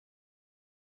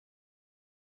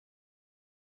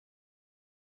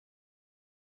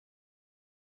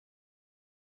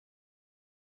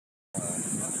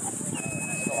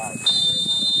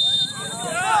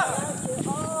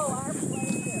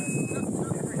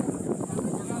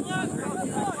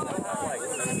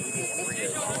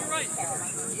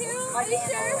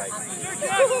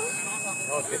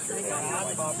Hey,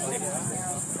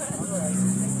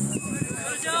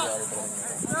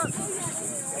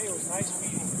 it was nice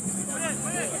meeting. What I'm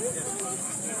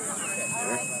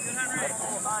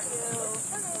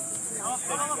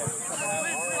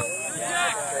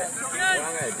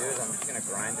going to do is I'm just going to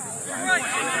grind it.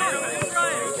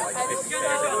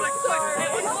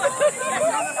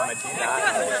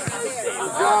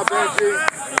 Good job, Benji.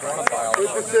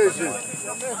 Good decision.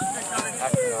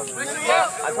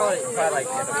 I probably like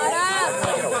get a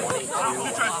 182,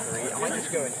 3. I might just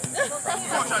go and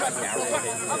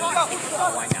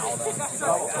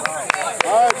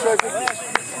all right, Treasure.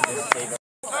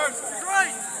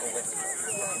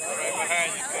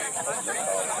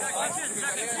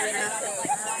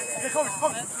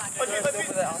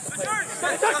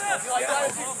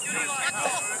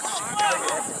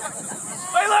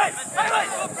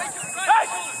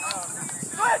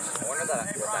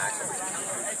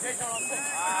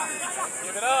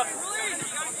 Give it up.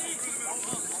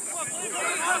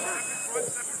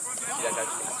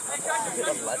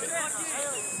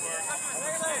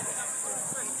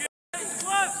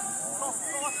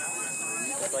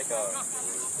 That's like a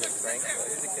strength.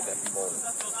 He's a kid that can bowl.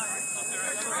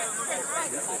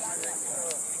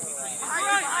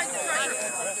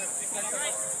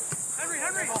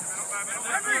 Henry.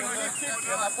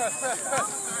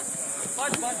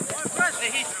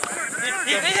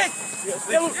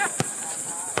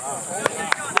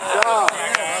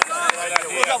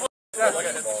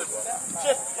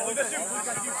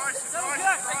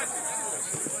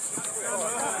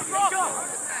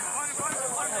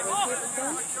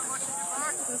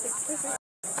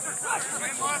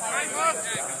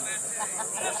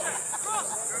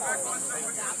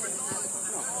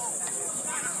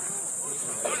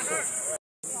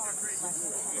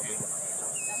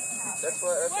 That's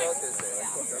what I was going to say.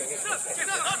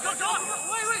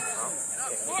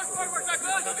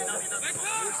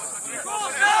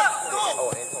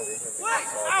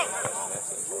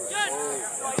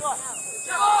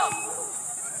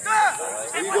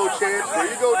 There you go, Chance. There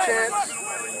you go, Chance.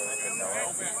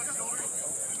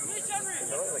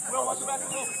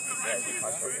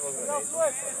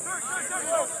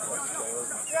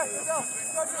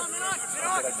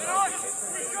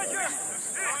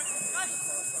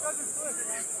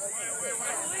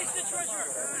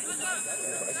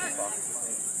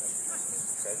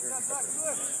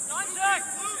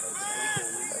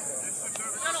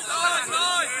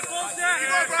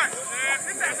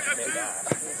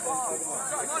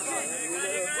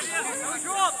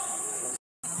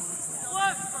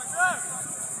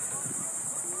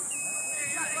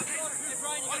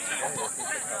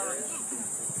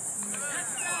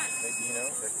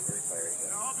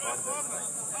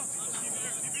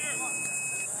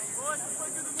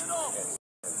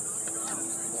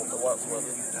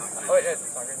 Oh, wait,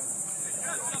 it's not good.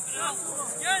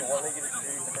 One league is 2,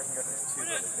 the person goes to 2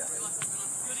 leagues.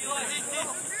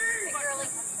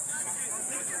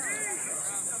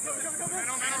 Look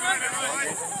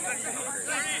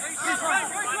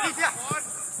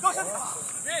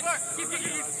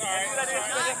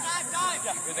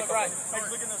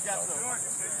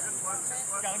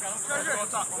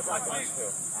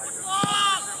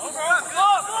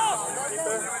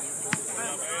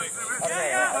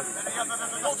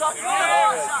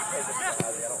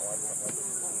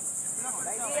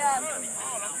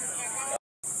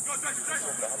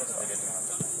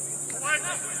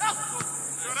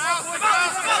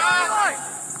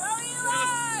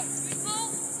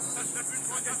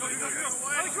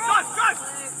at those guys.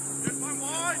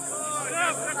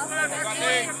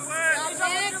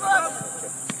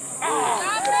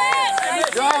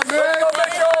 Got him.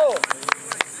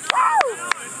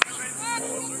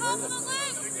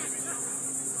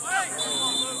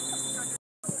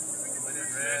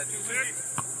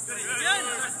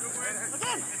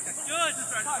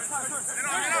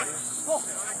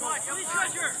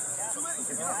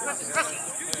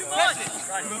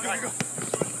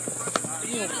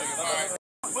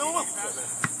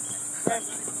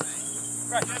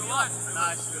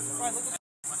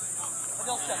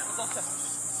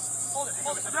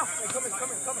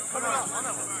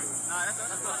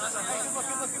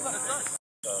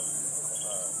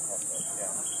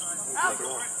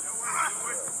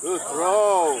 Good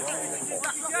throw.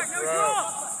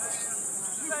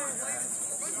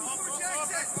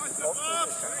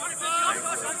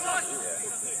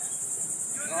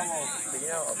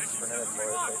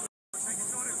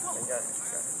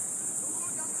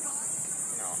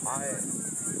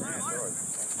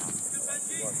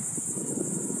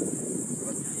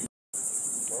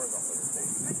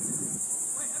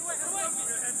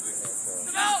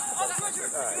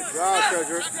 Good job,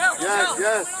 Treasure. Yes,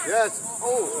 yes, yes.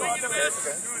 Oh.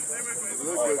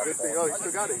 Look good, good thing. Oh, he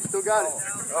still got it. He still got it.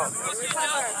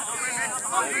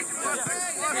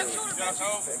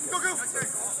 Go, go.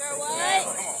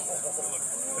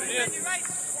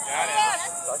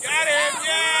 Got him,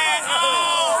 yeah!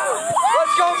 Oh!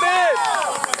 Let's go, mid!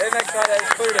 And next try to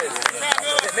include it.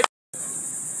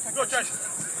 Go, Josh.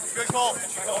 Good call. On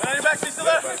your back, stay still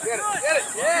there. Get it.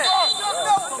 Yeah.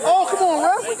 Oh, come on,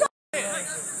 ref.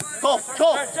 Cole.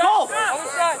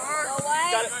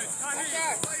 Got it.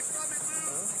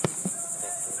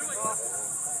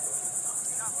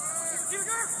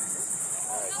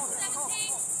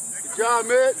 Good job,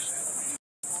 Mitch.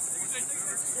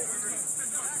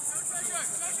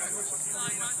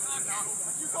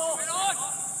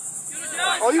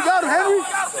 Oh, you got him, Henry?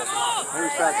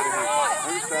 Henry's faster than him.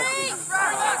 Henry's faster than him.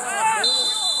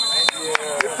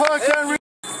 Good punch, Henry.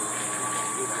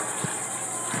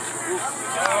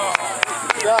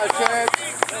 Good job, Chance.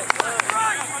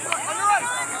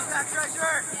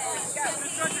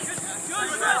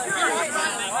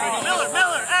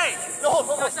 Miller, hey!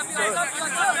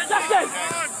 Jackson!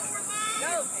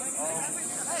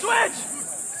 Switch!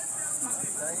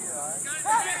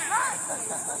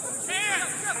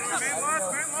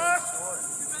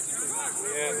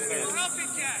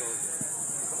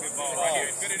 Good ball right here.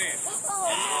 Fit it in.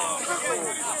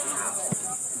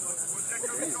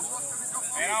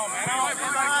 Man on.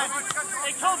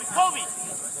 Hey, Kobe. Come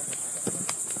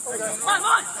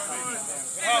on.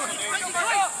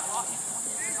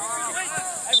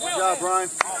 Good job, Brian.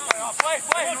 Play.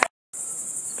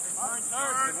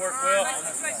 Good work, Will.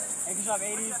 Hey, good job,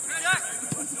 80s.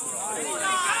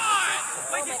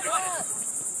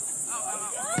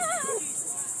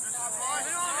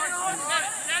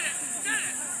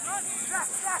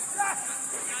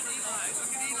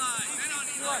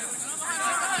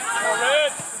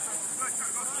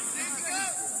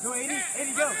 Go,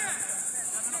 80, go.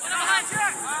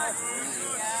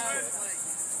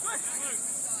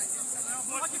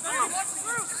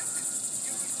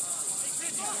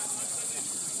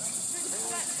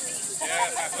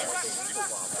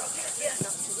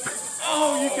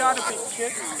 Oh, you gotta be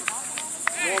kidding me.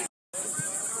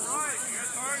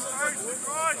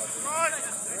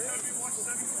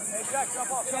 Hey, Jack,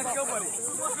 jump off. Jack, go, buddy.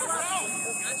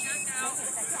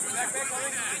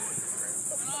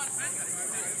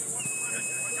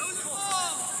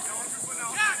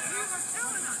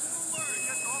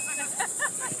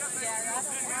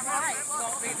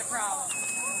 Don't be the problem.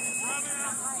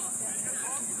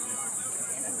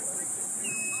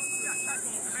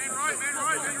 Man right.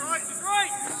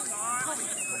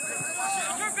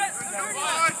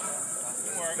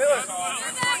 Miller.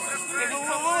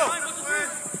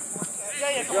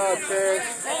 Good job, Chance.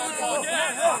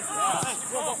 Hey,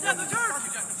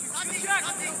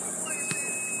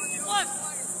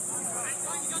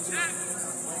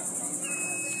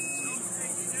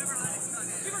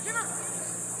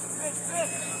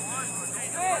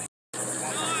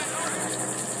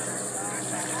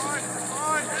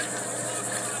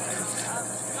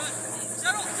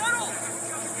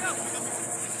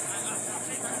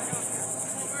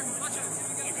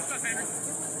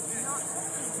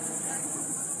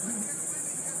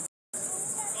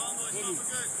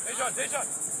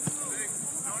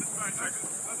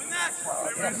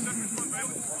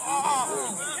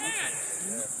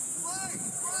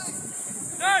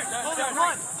 John.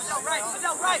 Right.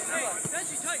 Stop. Right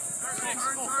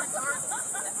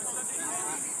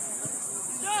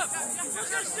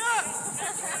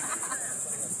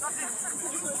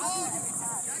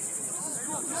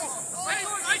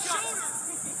shoulder.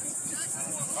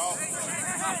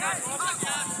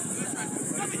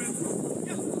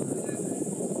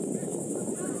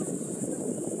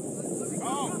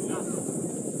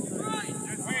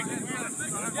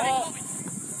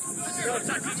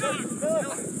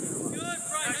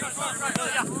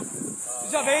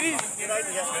 Good job, 80s. Good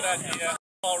idea.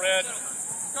 All red.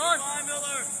 Go on,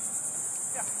 Miller.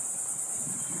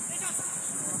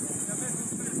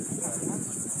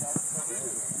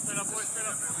 Set up, boys.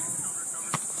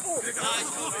 Good guys.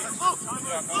 Move.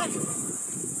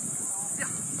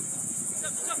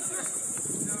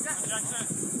 Jackson.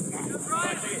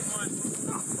 Right.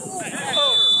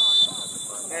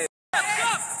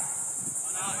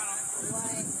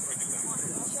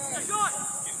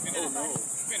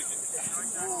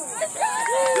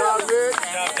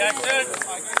 Jackson.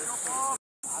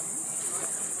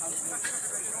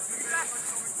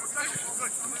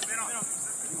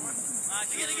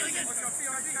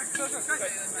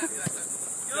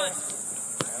 Good.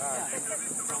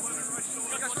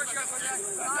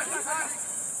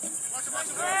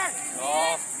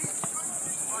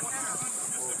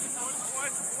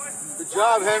 Good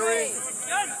job, Henry.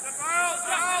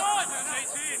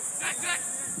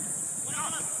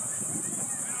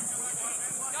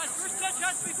 Guys, first touch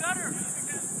has to be better.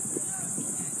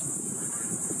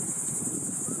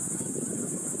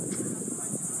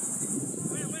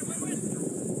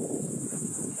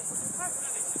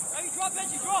 Drop,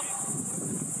 Benji, drop!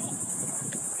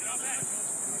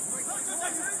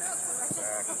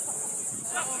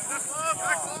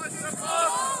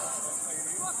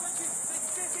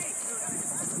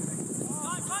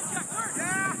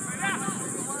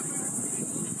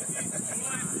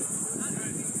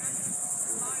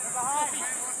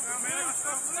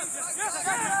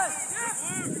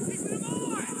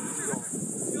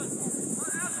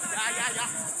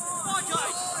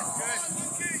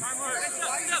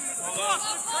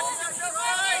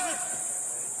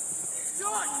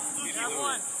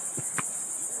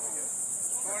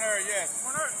 Corner, yes.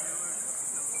 Corner.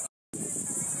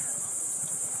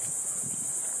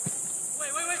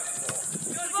 Wait.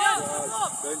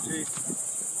 Benji.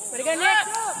 Way to go, Nick.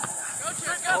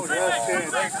 Oh, yes,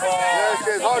 Chance. Yes,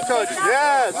 Chance. Hard touch.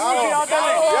 Yes.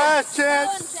 Yes,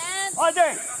 Chance. All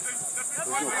day.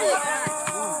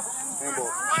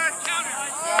 Handball.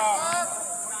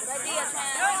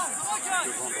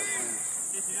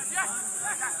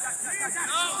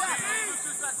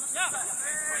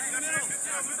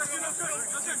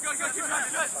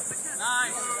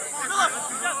 Nice.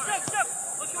 Step.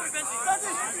 Let's go, Benji. Go!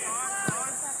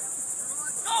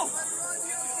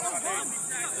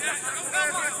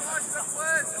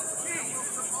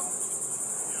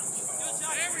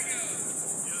 There we go.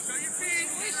 Show your feet.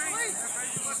 Please.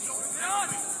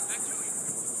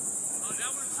 Oh, now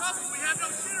we're in trouble. We have no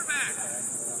shooter back.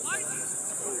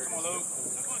 Come on, Luke.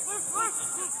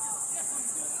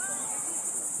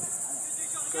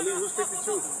 Khalid, who's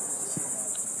 52?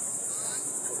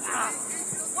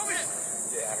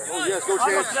 Oh, yes, go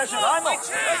Chance.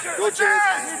 Go Chance.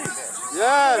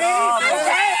 Yes.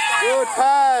 Good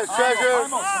pass, Treasure.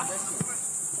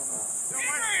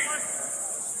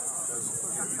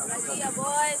 Yeah,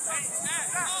 boys.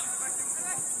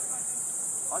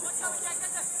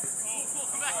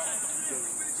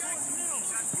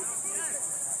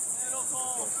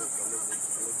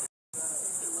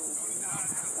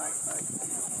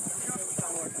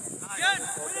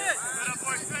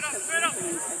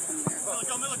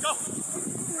 Miller, go.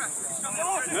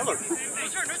 Miller.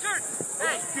 No turn.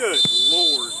 Hey. Good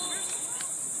Lord.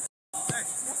 Hey,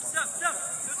 step.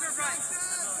 No turn right.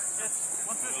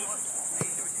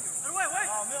 Wait.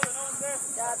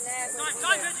 Job, Nick.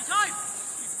 Time, Benji, time.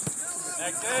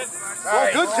 Next in. Oh,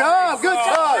 good job. Good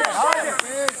touch.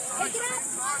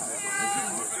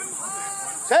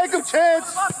 Take him, Chance.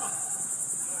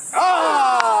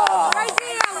 Ah! Right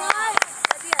there, what?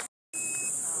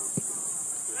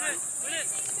 Win it.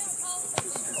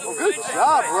 Oh, good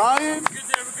job, Ryan. Good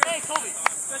there, we're good. Hey, Kobe.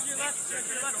 Stretch your left.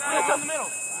 Back in the middle.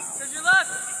 Stretch your left.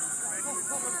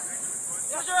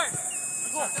 Yes, right.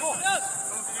 Cool. Yes.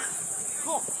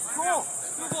 Cool.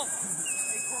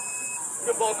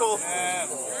 Good ball, Cole. Get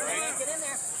in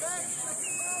there.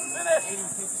 Finish.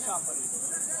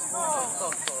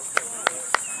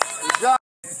 Good job.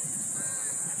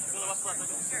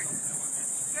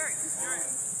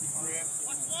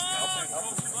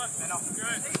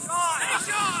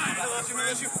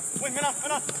 Win, man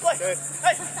on. Play.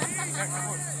 Hey.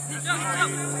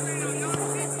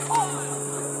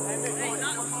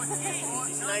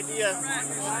 An idea.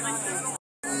 Go.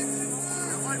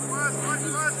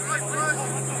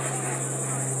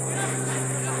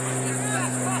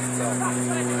 So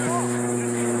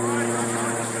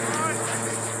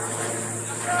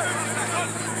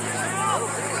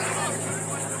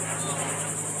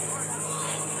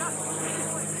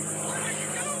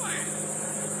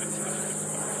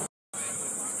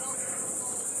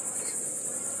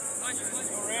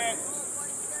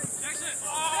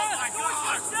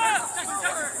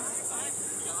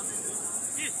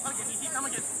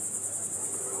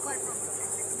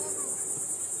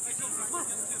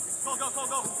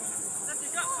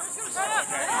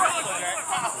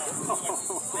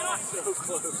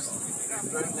close.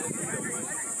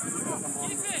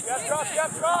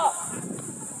 Drop.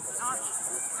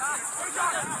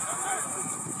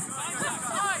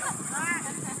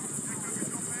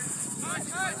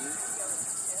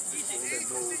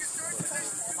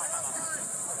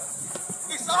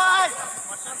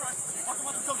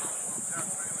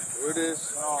 There it is.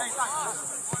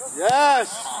 Yes.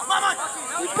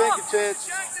 Good thinking, Chance.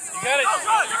 You got it.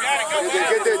 Go.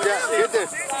 Get there, Jack. Get there.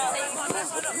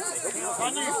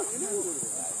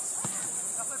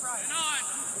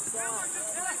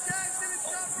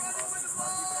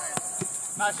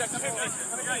 Check.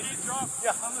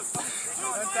 Yeah. I'm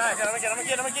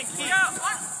gonna get key.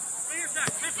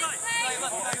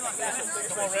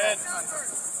 Come on, Red.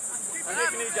 I'm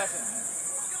making you, Jackson.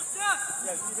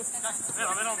 Yeah, you just.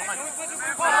 I'm in on behind.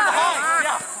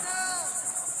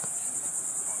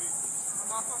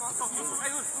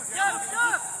 Yeah.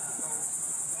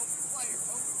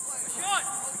 Shot!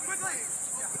 Quickly!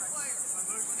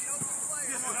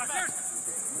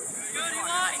 Good,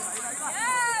 Eli!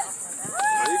 Yes!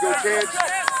 There you go, Chance.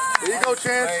 There you go,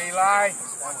 Chance. Hey, Eli.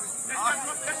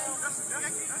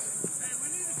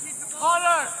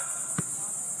 Hunter!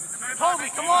 Toby,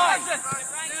 come on!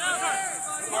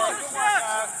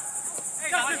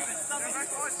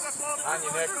 On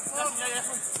you, Nick.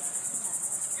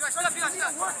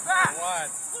 One.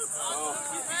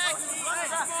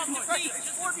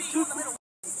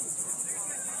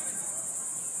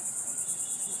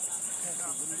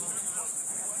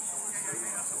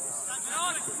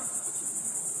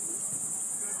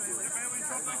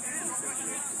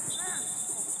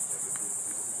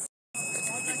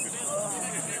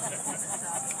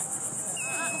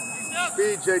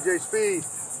 Speed, JJ, speed.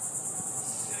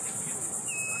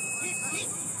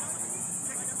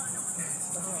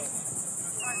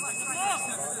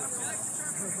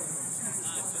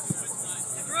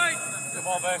 Good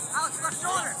ball, babe. Alex, left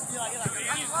shoulder!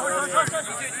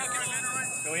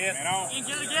 Go in. Ian,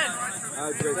 get it again. All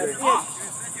right, JJ.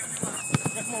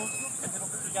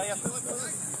 Yeah.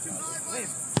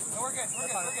 Please. No, we're good.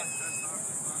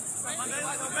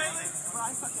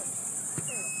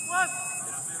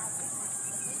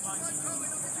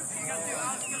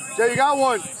 Jay, you got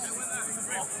one.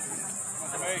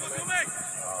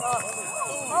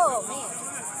 Oh, man.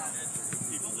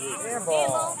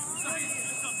 Handball.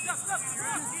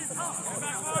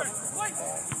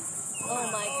 Oh,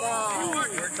 my God.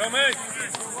 We're coming.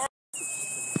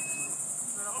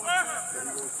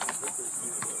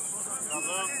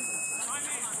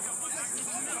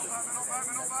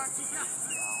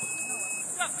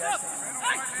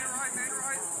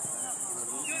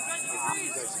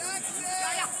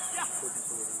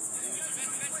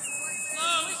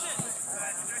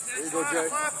 There you go, Jay.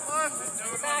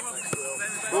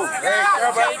 Hey, go,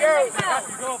 buddy, go.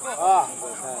 Ah.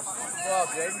 Good ball,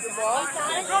 Jaden. Good ball.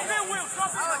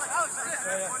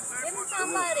 Give him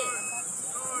somebody.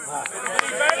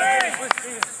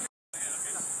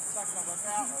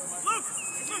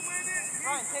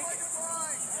 Ryan, take it.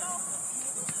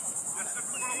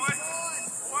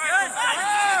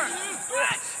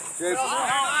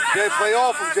 Jay, play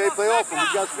off him, Jay, play off him.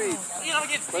 He's got speed.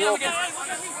 Play off him.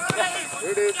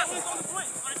 There it is.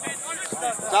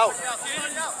 It's out.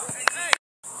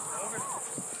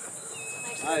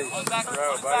 Nice.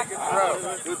 Throw, buddy. Good throw.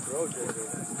 Good throw, JJ.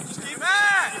 Keep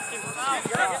back! Keep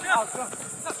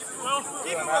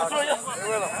him out. Get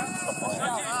with him.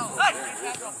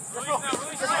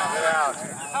 Get out.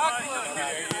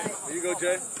 There you go,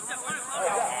 Jay.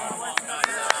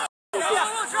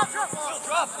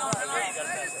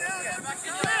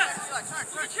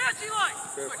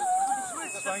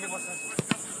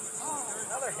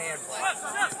 Another handball.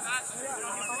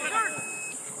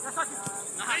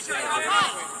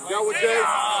 Got one, Jay.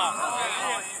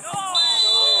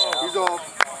 He's off.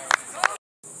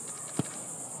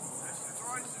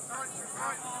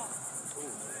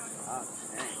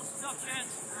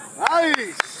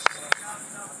 Nice.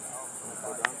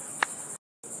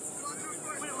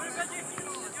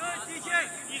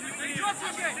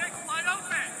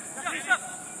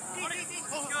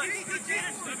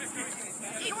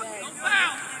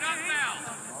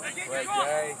 Great,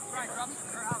 Jay.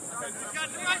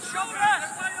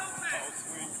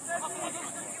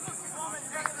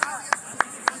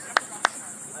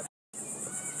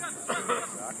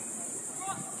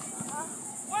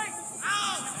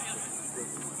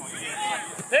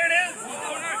 There it is.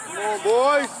 Come on,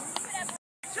 boys.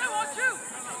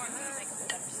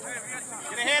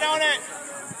 Get a head on it.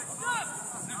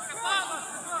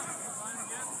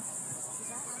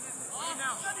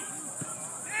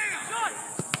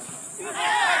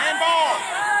 Handball.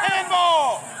 Handball.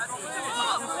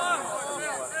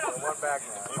 One back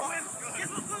now.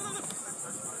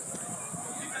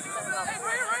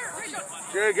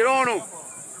 Jay, get on him.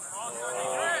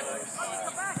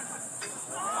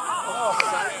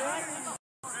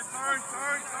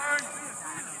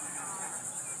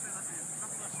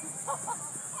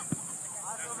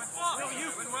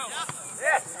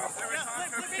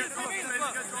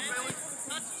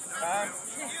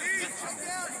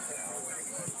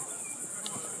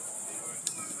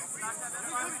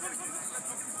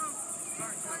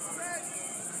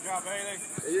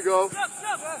 There you go.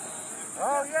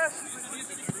 Oh, yes.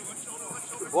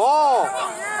 Good ball.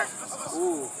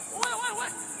 Ooh.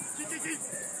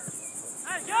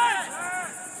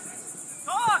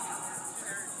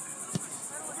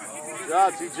 Good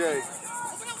job, TJ.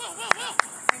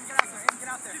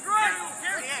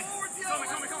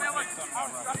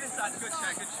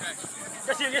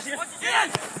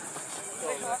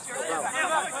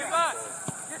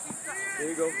 There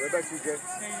you go. Right back, TJ.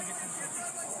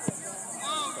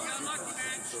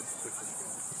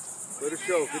 Way to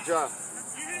show. Good job.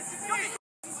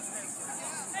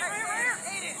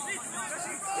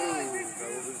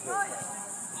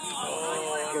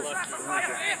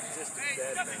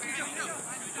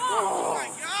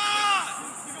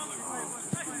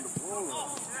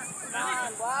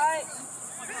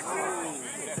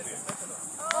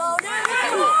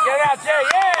 Get out, Jay,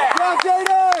 yeah! Good job,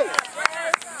 Jaden!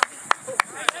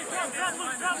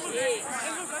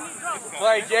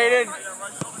 Play, Jaden.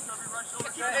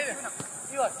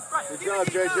 Good job,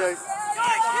 JJ.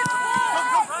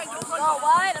 Go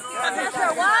wide.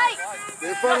 Picture wide. Get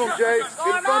in front of him, Jay.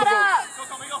 Get in front of him.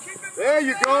 There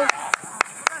you go.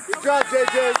 Good job,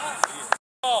 JJ.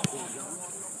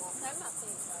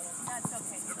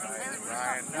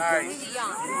 Nice.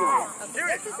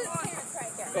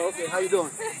 Oh, okay, how you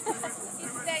doing?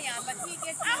 He's staying on, but he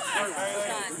gets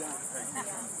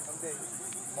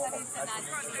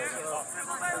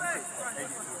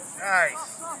Nice.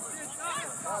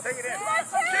 Take it in.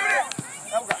 Shoot it.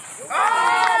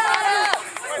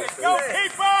 Go,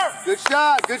 keeper. Good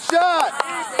shot, good shot.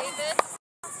 David.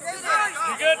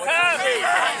 You good, Pat?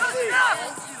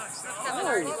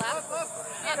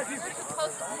 Yeah, we were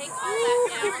supposed to take all that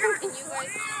down, and you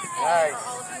guys, and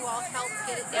all of you all helped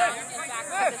get it down and back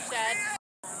to the shed.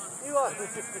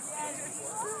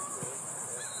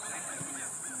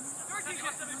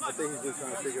 I think he's just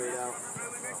trying to figure it out.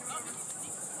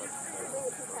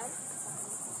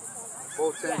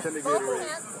 Both 10 and the Gatorade.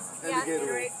 And the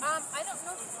Gatorade. I don't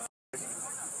know.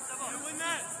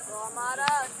 Go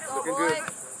Armada. Go Looking boys. good.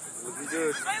 Looking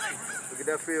good. Look at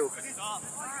that field.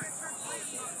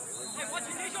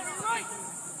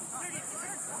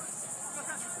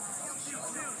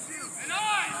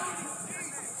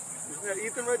 Isn't that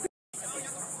Ethan right there?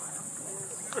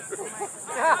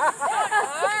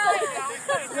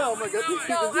 Yeah, oh my God.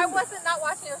 No, I wasn't not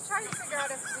watching. I was trying to figure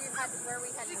out if we had where we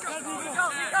had to go.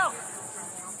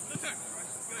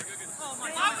 All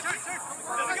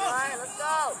right, let's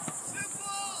go.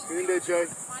 Get in there, Jay.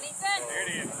 Come on, Ethan. There it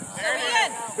is. There it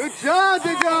is. Good job,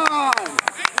 Dejon!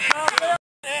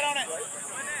 Head on it.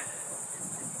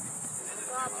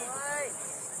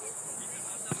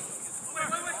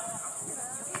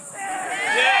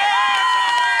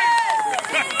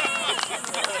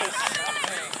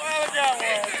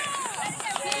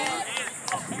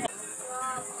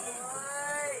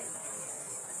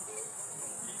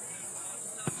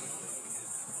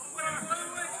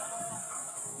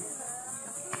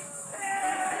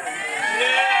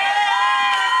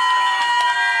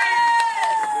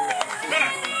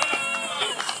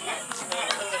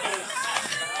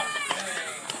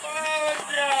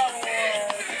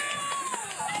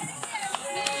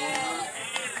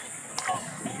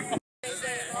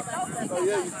 Oh,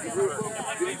 yeah,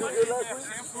 did he do good last week?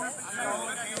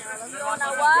 Going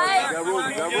out wide. Got room,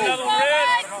 got room. Another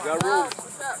red. Got room.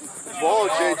 Good ball,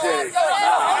 JJ.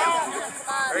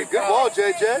 Hey, good ball,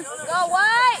 JJ. Go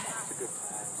wide.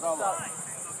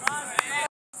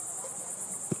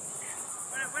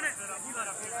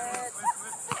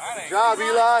 Good job,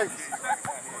 Eli.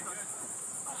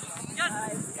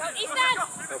 Go Ethan.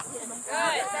 Good.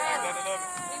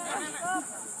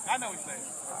 I know what he's saying.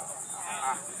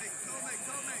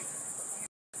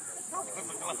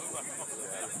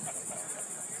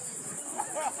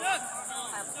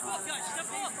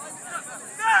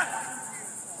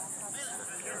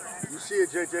 You see it,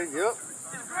 JJ. Yep.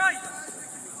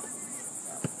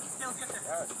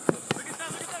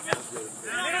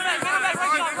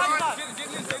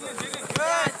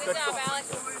 Good job, Alex.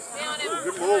 Stay on him.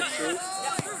 Good move, Sue.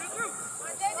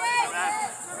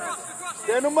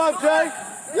 Stand him up, Jay.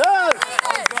 Yes.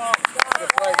 Good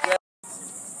play, Jay.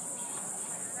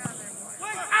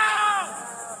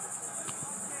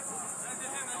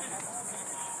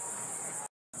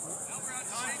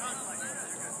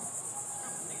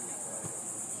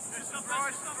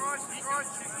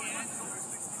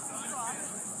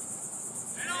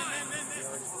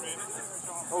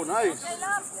 Oh, nice.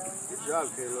 Good job,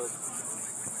 Caleb.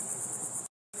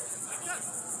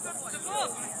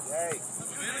 Hey.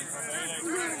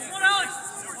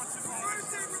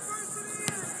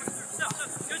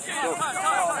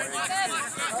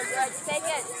 Go.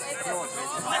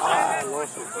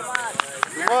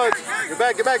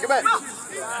 back, get back, get back.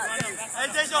 Hey,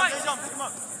 Dejon, pick him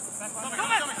up.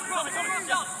 Come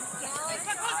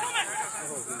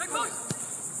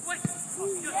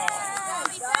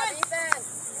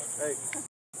Hey.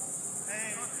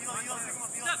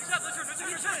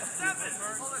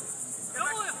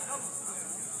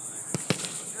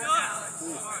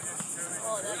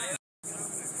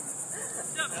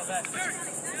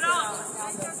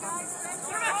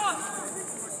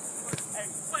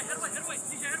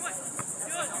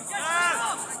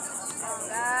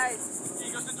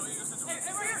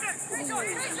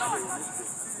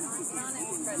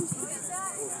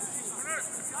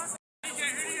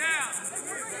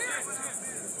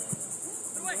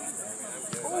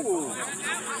 Ooh.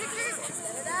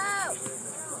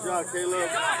 Good job, Caleb.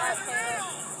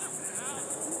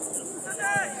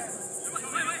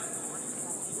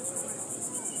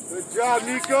 Good job,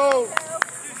 Nico.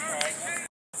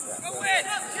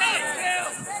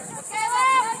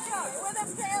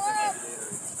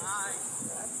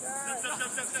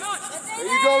 There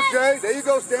you go, Jay. There you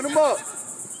go. Stand him up.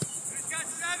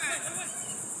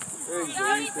 There you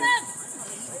go, Ethan.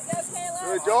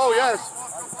 Good job. Oh, yes.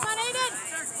 Come on, Aiden.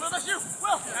 Will, that's you.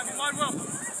 Will. Have him wide,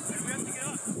 Will.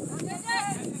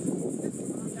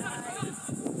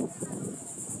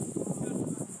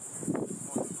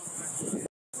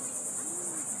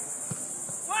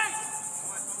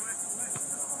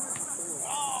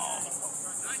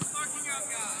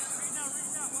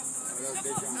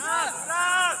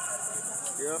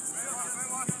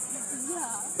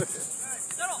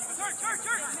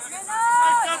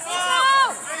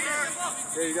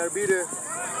 Yeah, you gotta be there.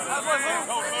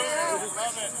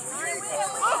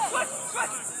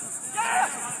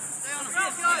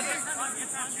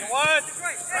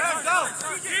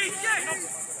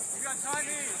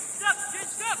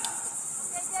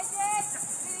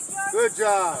 Good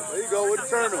job. There you go with the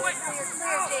turnover.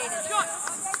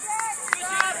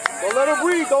 Don't let him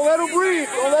breathe. Don't let him breathe.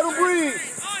 Don't let him breathe.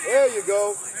 There you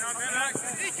go.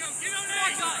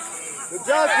 Good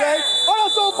job, Jay. Oh,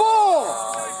 that's on ball.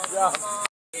 Yeah.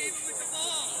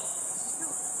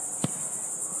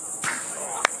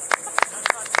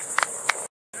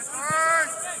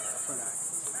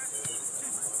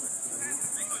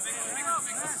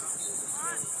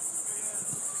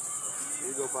 Here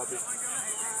you go, Poppy.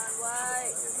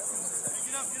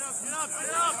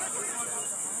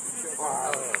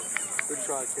 Wow. Good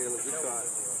try, Caleb. Good try.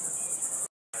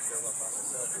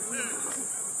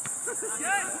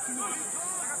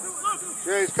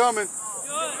 Jay's coming.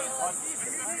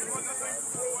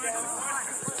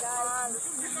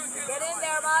 Get in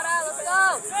there, Armada. Let's go.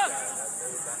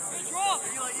 Go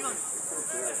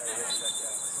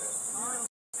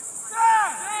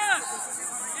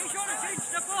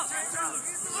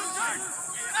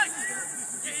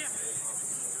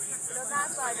that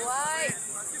side, White.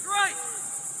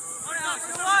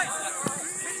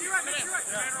 Here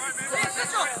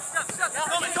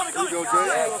you go,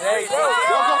 Jay. Go.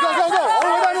 All the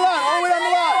way down the line. All the way down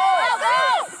the line.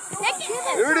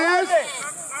 Here it is.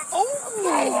 Oh.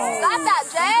 Got that,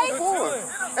 Jay.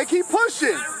 Hey, keep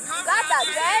pushing. Got that,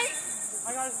 Jay.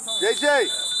 JJ.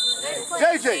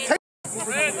 Take.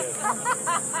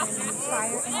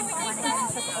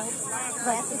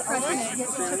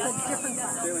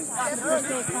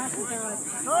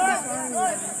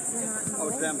 Oh,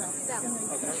 it's them.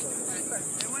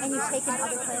 And you've taken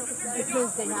other classes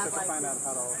because they have like find out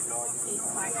how to log in.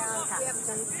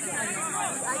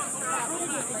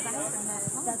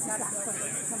 That's exactly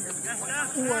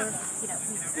or,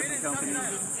 Different companies.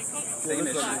 taking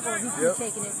it. Or he's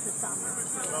taking it to summer.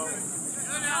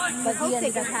 But he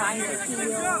ended up having to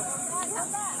heal.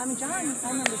 I mean, John, I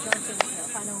remember John saying,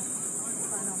 if I don't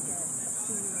get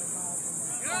heal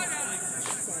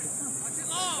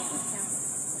involved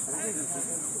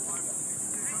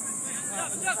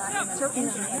in the certain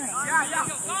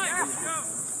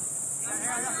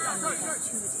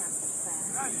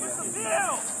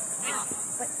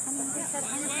but I mean, they said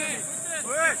so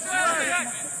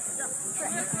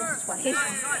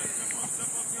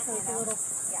it's a little,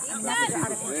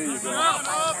 There you go.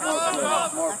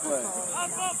 More play.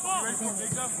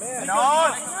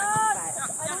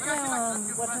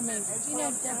 What's her name? Do you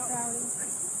know Deb Crowley?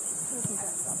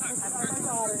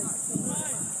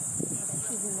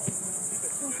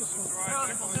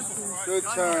 Good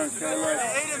turn, Caleb.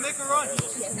 Aiden, make a run.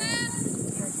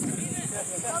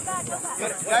 Go back.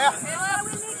 Yeah.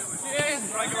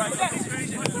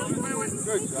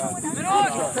 Good job. Good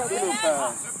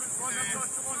pass.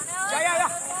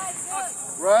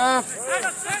 Ref.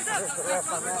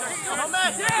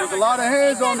 There's a lot of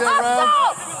hands on there, Ref.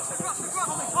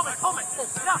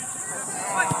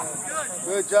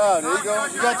 Good job. There you go.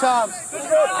 You got time.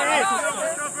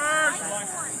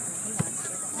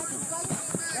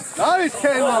 Nice,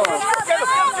 Caleb.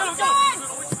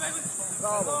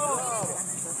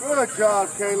 Good job,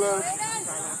 Caleb.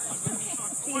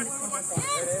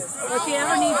 If you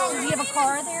ever need, do you have a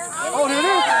car there? Oh, there it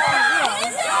is.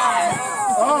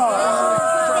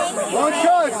 Oh, one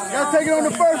touch. You got to take it on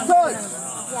the first touch.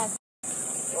 Yes.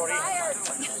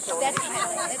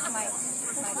 That's my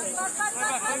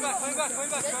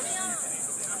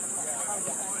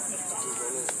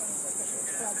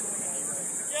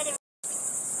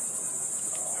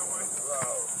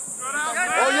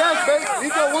Oh, yes, baby.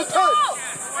 Nico, one touch.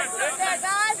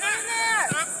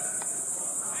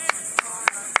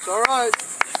 It's all right.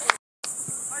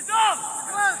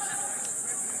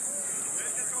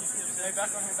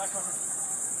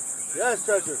 Yes,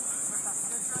 Treasure.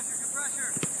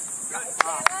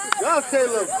 Yes,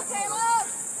 Caleb.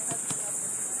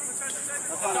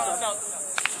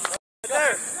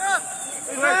 There.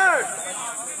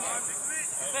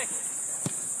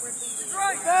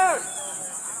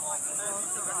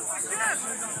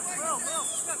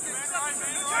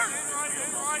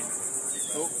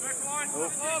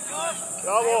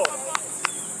 Bravo.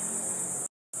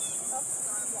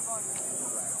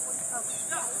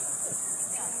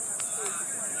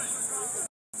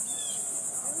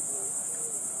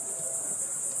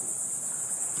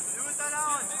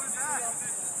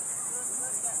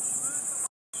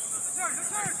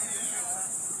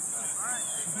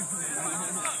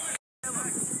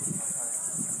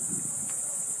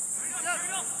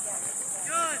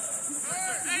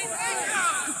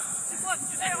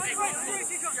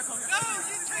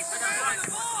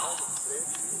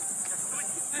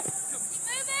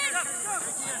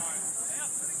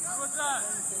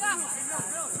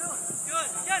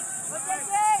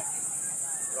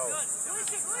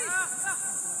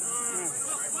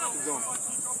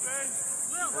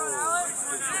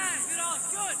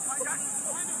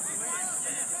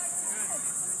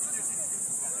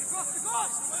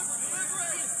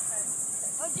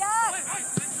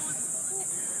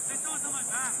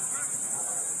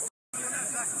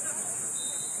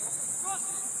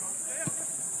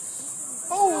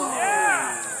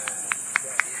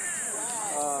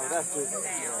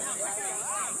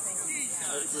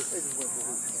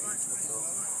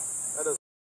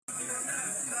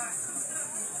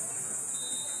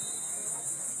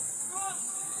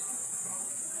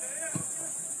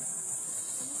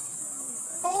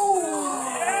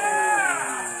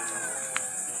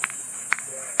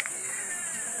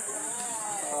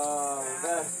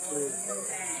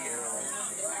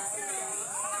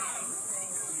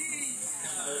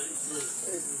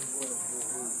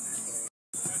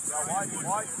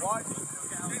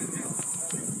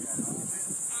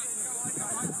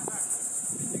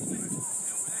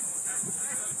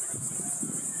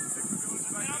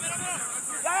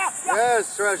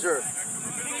 Yes, Treasure.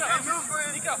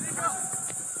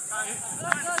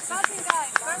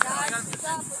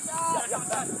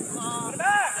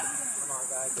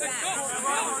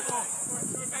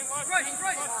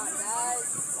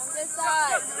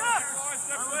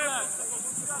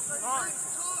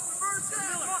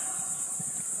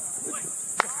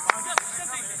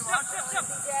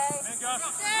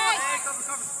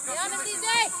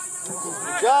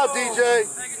 Good job, DJ.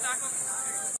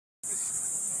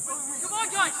 Come on,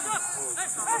 guys, stop.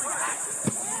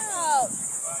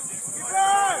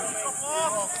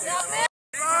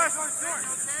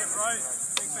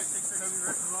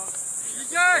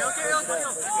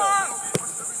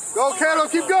 Go,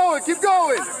 Caleb. Keep going. Keep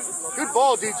going. Good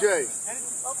ball, DJ.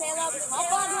 Okay, love.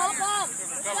 Help on.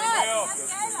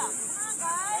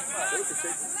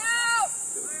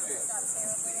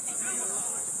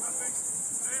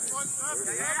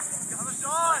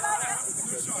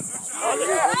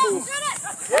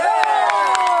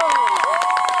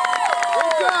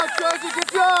 Good job, Treasure. Good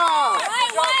job.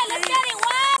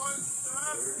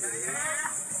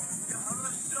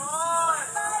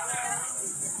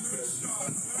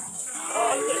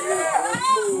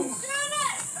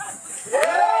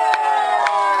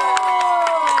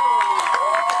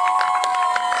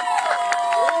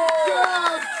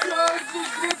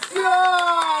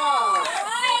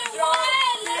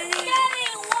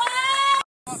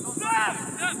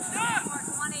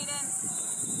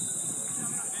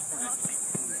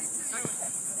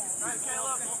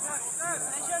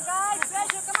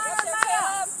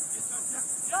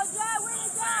 Let's get it,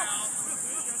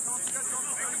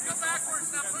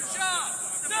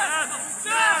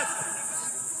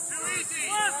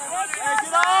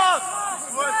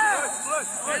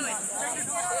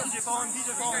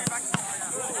 DJ falling.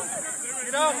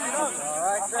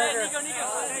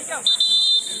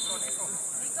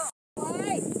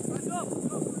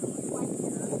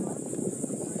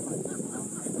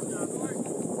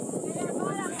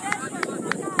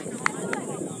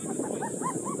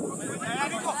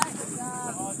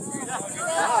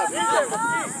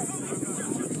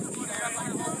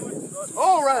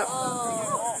 Oh, ref.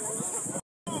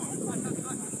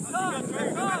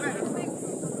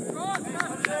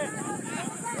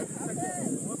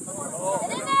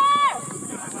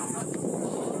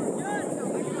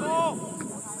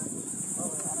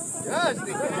 Yes,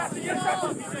 Nico.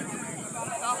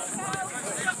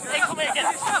 Hey, come here again.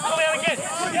 Come here again.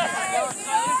 Yes.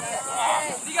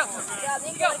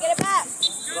 Nico, get it back.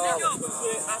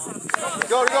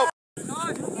 Go, go. Go,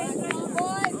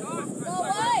 boy. Go,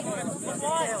 boy.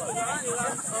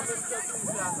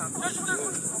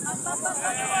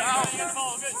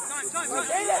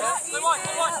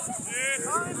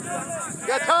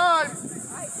 Got time.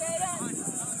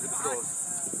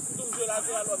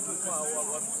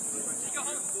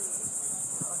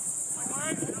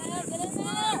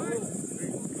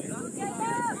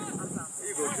 There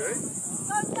you go, Jay.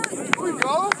 There you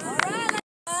go.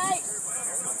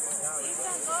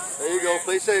 There you go.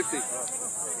 Play safety.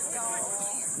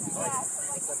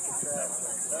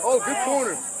 Oh, good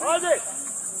corner.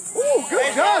 Oh,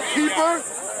 good job, keeper.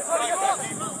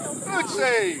 Good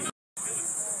save.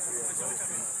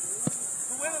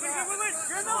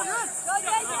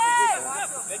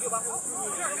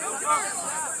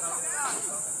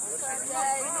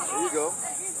 There you go.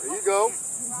 There you go.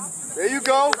 There you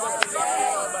go.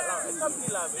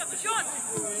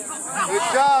 Good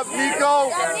job, Nico.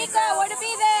 Yeah, Nico, way to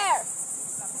be there.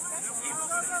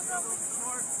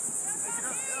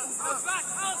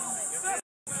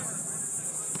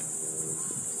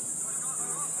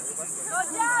 Good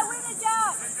job, win the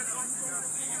job.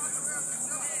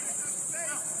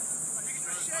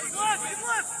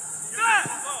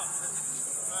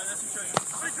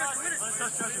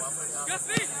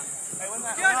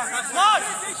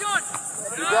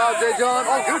 Good job, Dejon.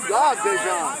 Oh, good job,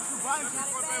 Dejon.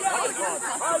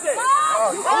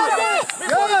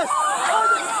 Yes!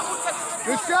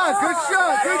 Good shot, good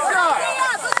shot, good shot.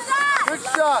 Good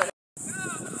shot.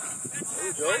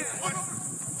 There you go.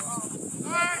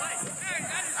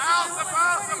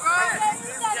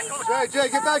 Jay,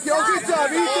 get back here. Oh, good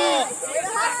job, Ethan.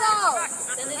 Hustle.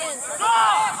 Send it in.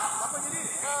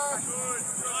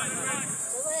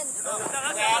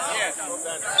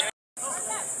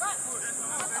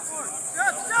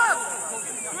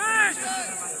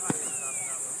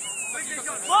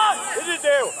 What did you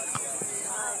do?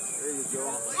 There you go.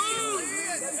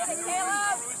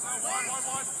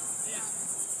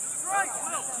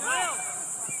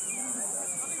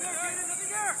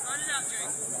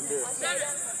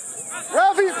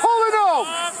 Ravi's pulling him!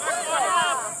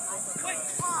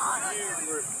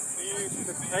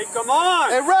 Hey, come on!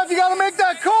 Hey, Rav, you gotta make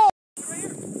that call!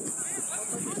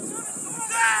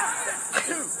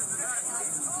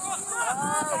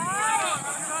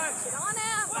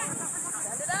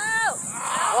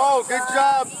 Oh, good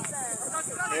job.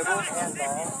 Nibble and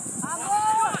ball.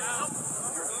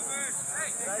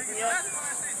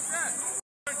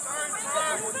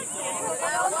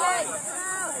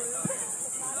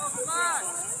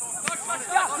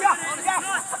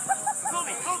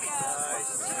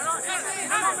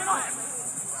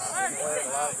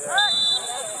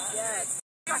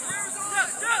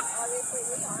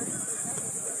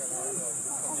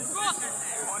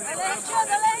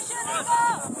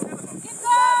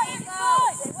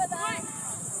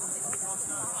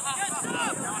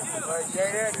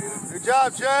 Good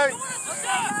job, Jay.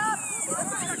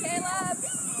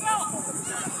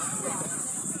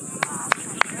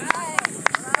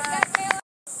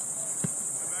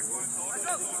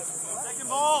 Second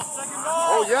ball.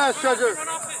 Oh, yes, Treasure.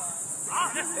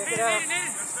 Pick it up.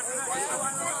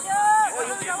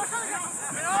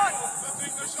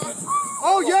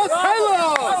 Oh, yes,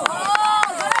 Caleb.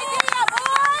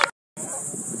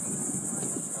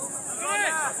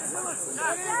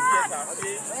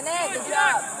 Good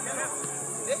job.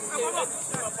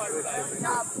 Good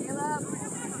job, Caleb.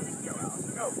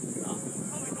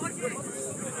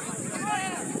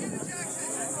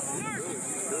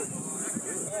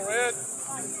 Red.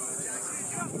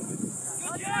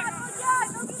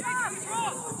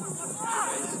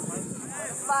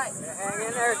 Hang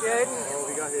in there, Jaden. Oh,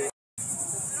 we got hit.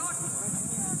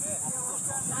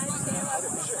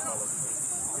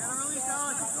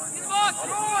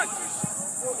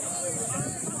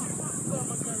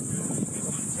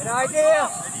 Good idea.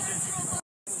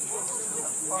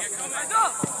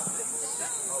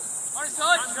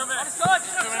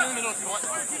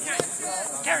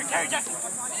 Carry Jackson.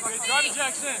 Drive to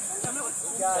Jackson.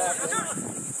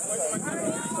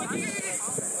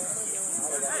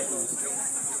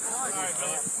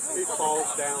 He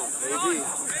falls down. AD.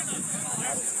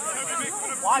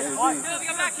 Watch.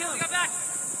 Got back.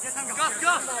 Nico,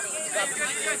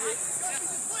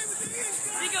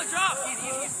 drop.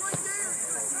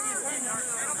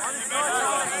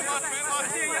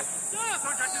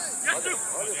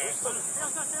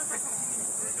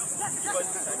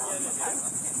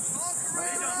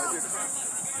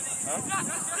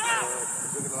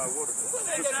 Drinking a lot of water.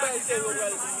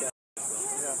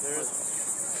 Yeah, there is.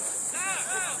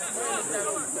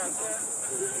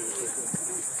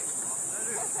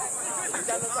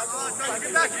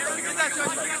 Get back, get back,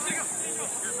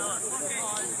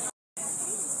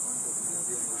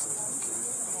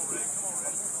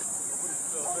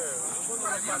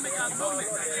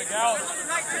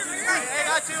 Hey, I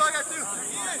got two.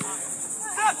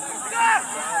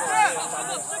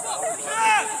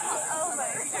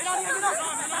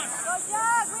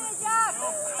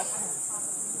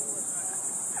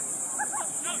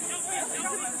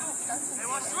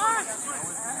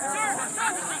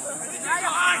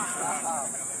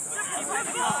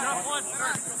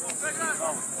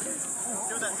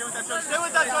 Stay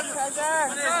with that, Treasure.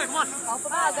 Come on. Help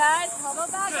him out, guys. Help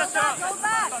him back. Go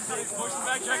back.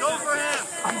 Go for him.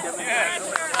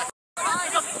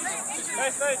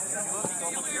 Stay.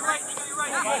 You're right. We've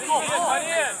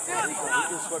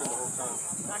been sweating the whole time.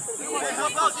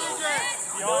 Help out, DJ.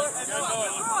 Miller,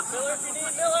 if you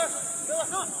need Miller.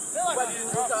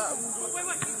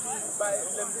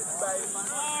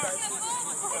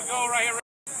 Go right here.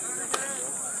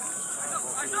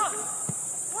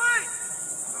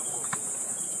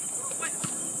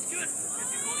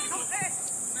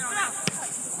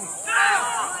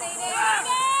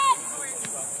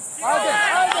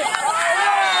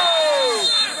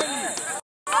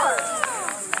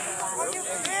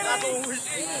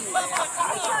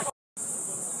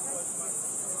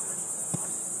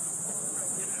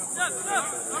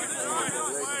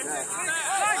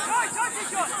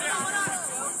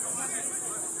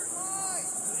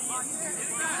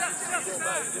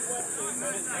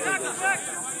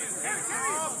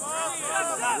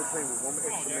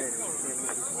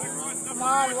 Come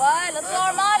on, what? Let's go,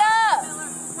 Armada.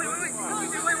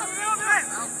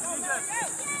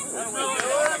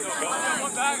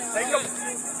 Take him.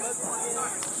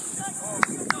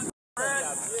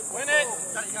 Win it.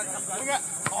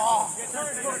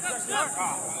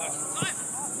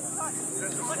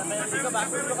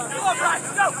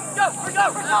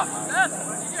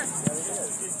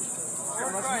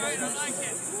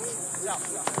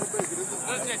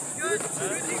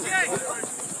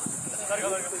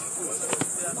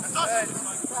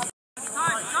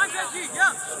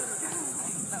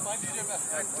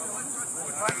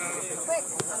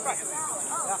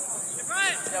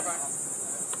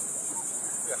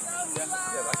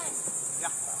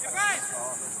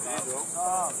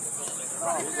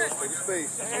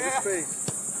 Space.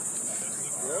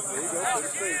 Yep, there you go.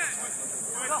 Space.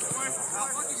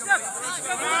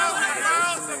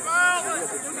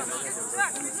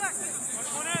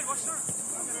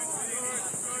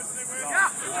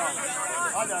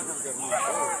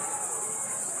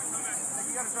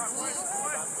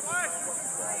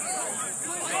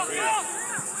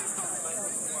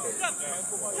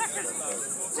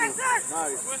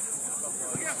 Nice.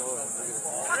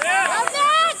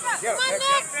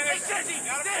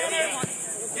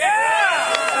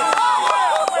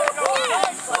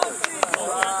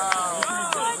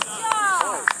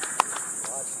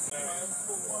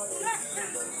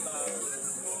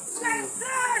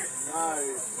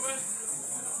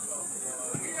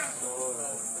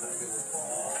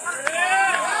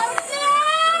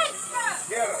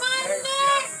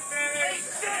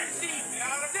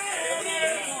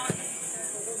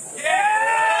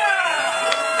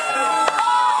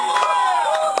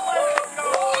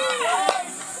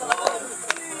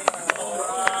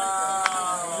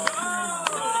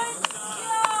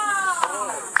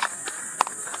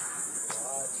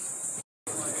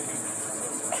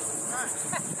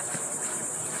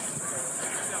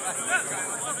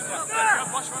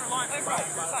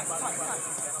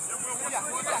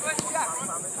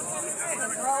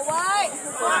 Throw wide.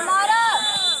 Armada.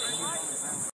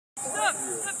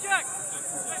 Step check.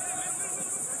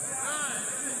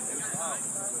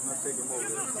 Take him over.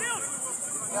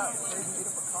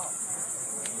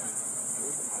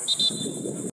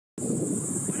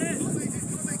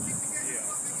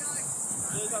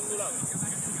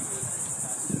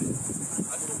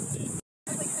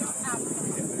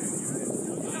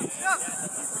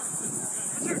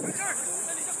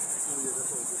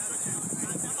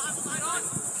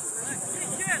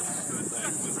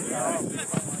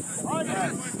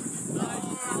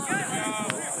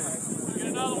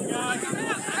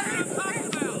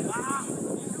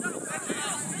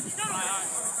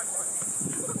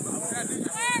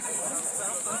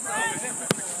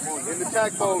 in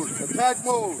attack mode. Attack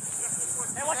mode.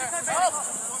 Hey, watch your time, help!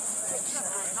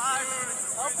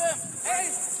 Help him! Hey!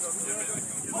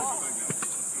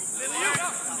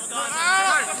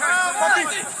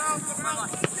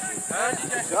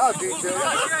 Good job, DJ.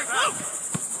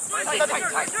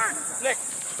 Flick.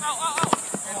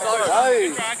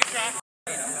 Nice.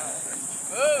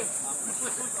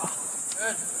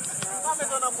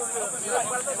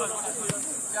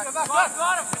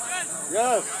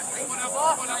 Yes. Good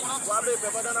job, Pat.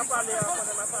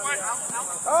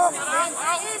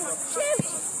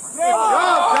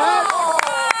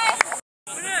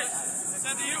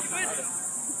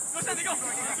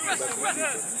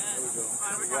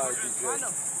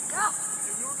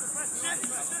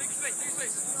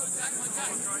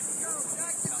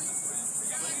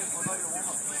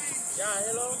 Yeah,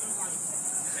 hello.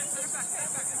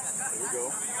 There you go.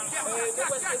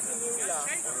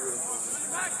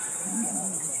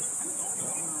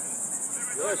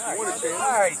 Yes, you won a chance.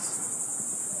 Nice.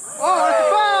 Oh, that's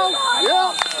a foul. Yeah.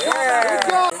 Good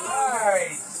job.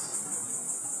 Nice.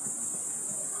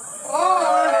 Oh,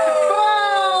 that's a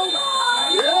foul.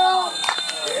 Yeah.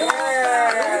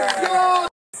 Good job.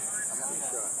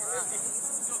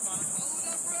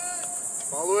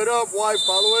 Follow it up, wife.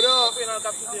 Follow it up.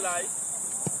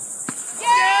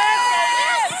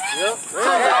 Yep.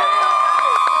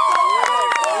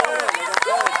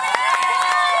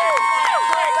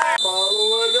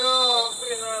 Follow it up.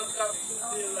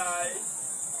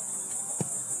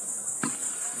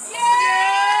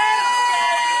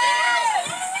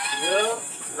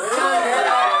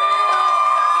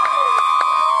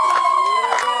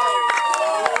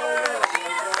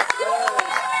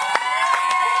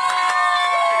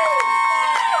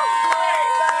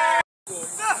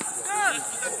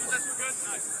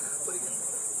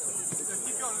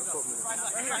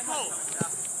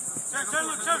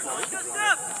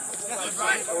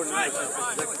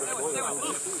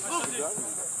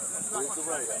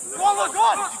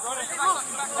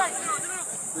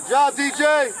 Good job,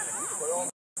 DJ.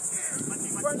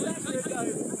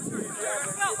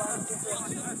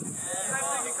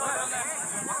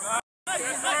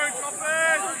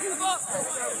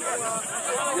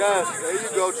 Yes, there you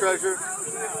go, Treasure.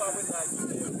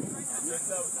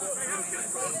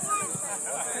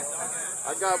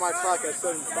 I got my clock at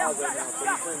 75 right now, so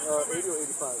he's playing 80 or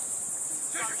 85.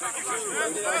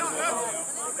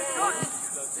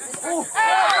 Oh.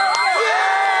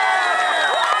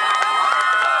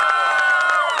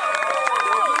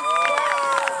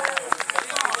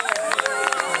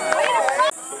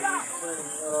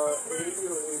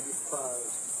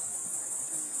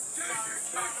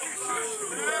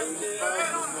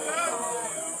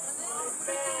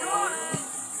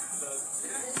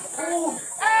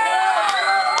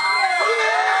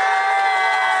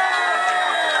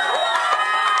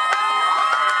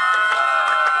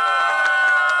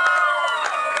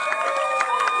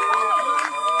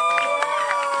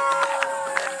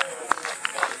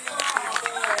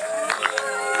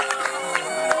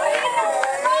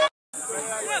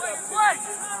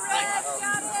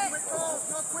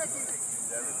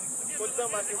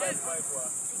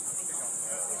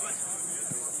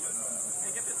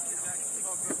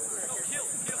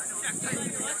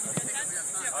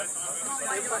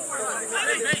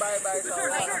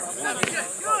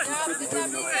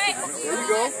 There you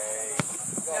go.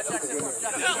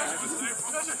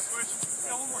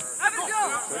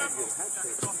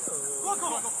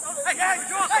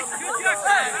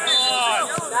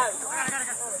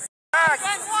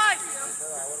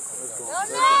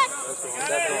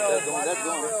 That's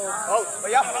going. Oh,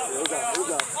 yeah. Here we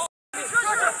go.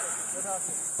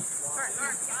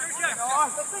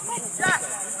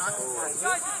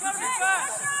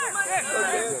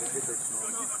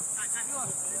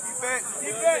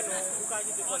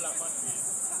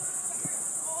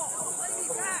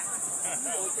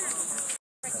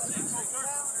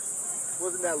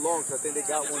 Wasn't that long, so I think they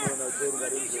got one when Jaden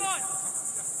got injured.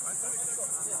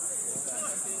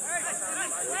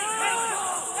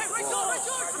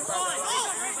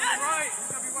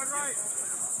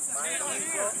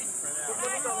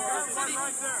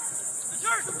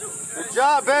 Good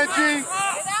job, Benji. Get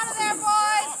out of there,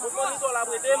 boys!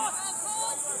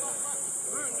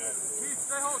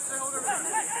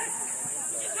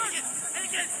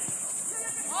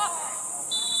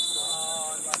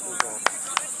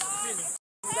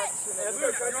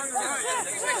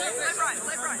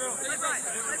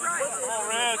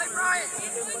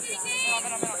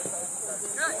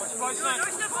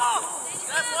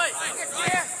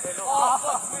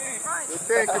 Good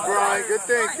thinking, Brian. Good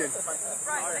thinking.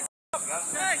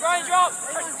 Brian, drop.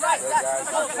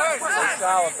 Stay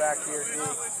solid back here, D.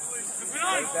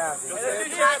 Let it down, DJ.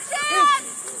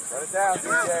 Let it down,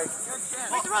 DJ.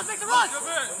 Make the run, make the run!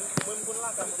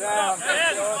 Down.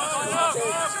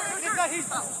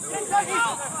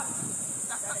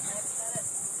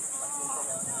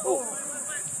 Oh.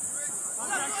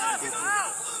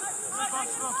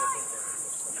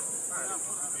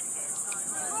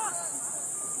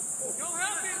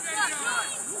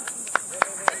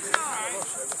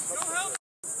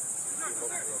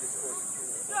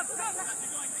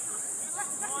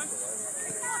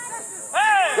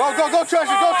 Go,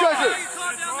 Treasure, go, Treasure.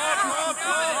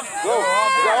 Go,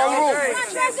 all the room.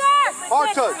 Hard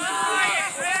touch.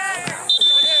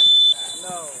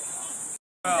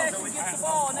 Gets the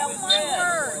ball, and that was red.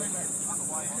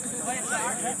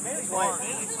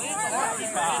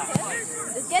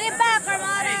 Let's get it back,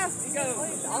 Armada.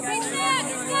 I'll be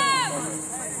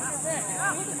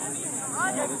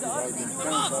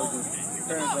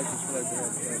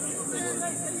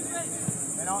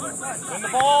Win the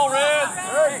ball, Red.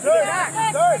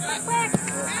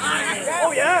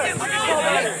 Oh, yeah.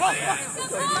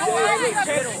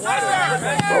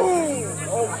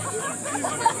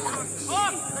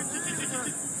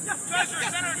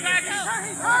 Center attack.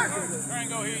 Try and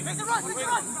go, Heat. Make the run, make the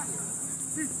run.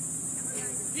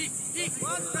 Heat.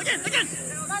 Again.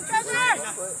 Come on, Treasure.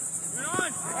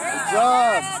 Good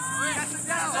job.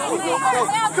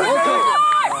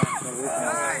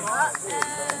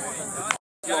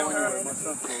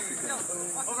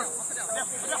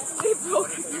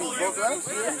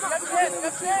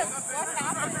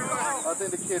 I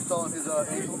think the kid fell on his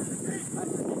ankle.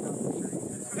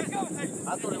 I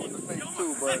thought it was a fake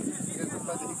too, but it's the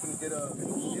fact that he couldn't get the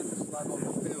slide off the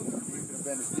field, he could have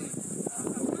been his knee.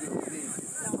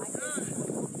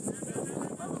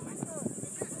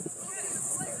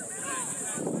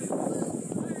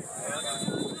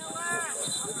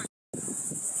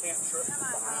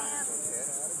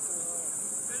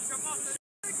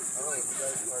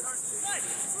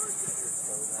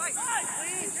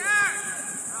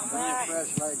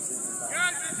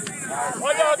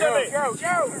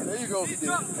 There you go,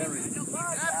 Henry.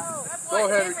 Go,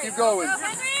 Henry. Keep going.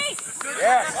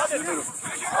 Yes. In the middle.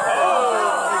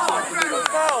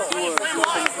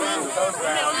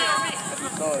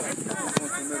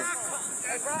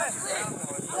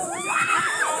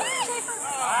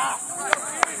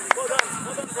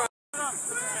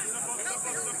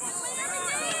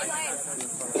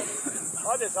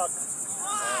 I'll just hug.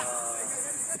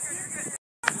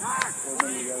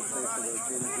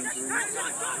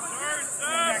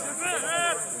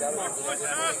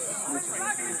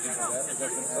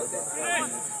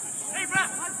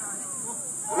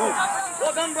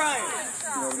 Well done, Brian.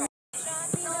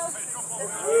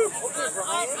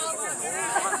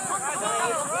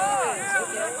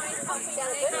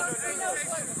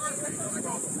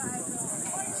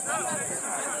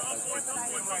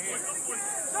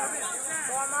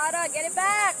 Armada, get it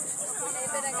back.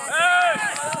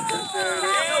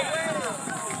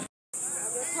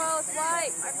 Close,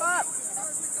 wipe, wipe up.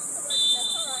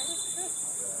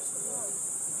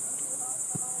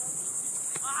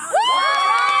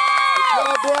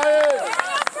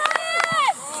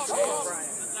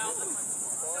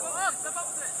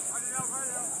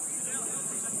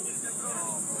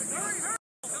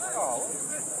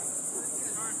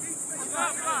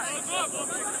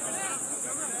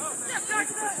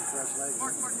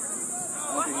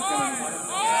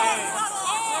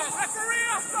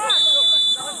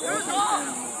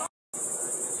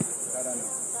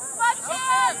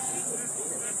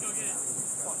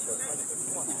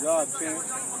 Good job, Tim.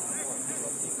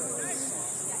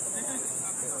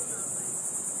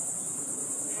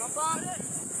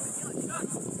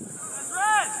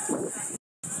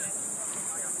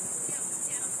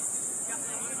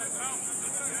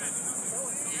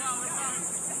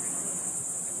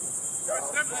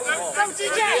 Go,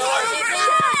 DJ!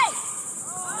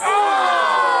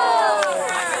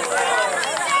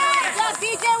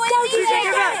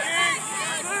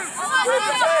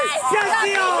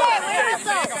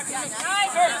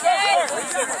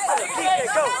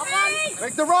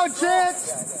 Make the run, Chance!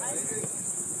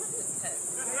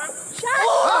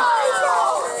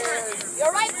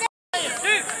 You're right there!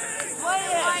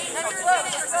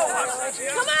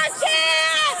 Come on,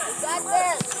 Chance! Got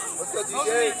this! Let's go,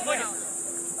 DJ.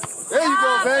 There you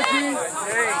go, Becky!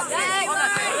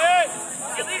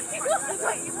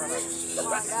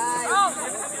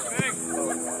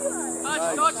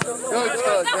 Good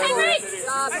touch, Henry!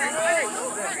 Stop, Henry!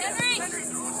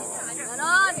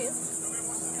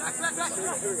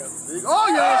 Oh,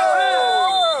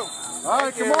 yeah! All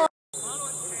right, come on.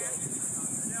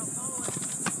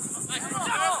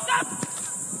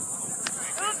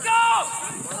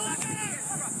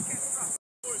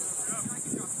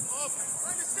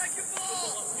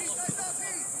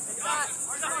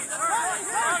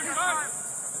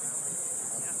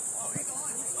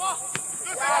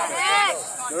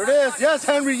 There it is. Yes,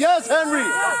 Henry. Yes, Henry.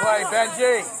 Play,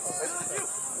 Benji.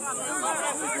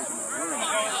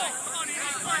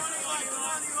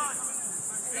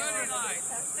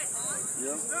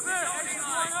 Yeah.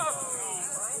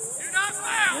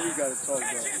 Now you got it told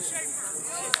down.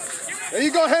 There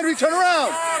you go, Henry. Turn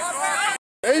around.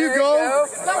 There you go.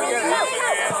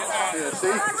 Yeah,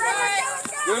 see?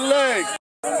 Good leg.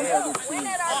 Go,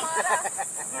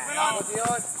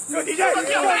 DJ! Go,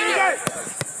 DJ!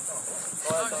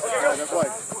 That's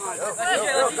right.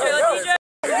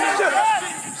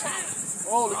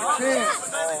 Oh, look at Chance.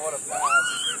 Oh, what a pass.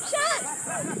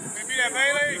 Maybe that,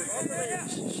 Bailey.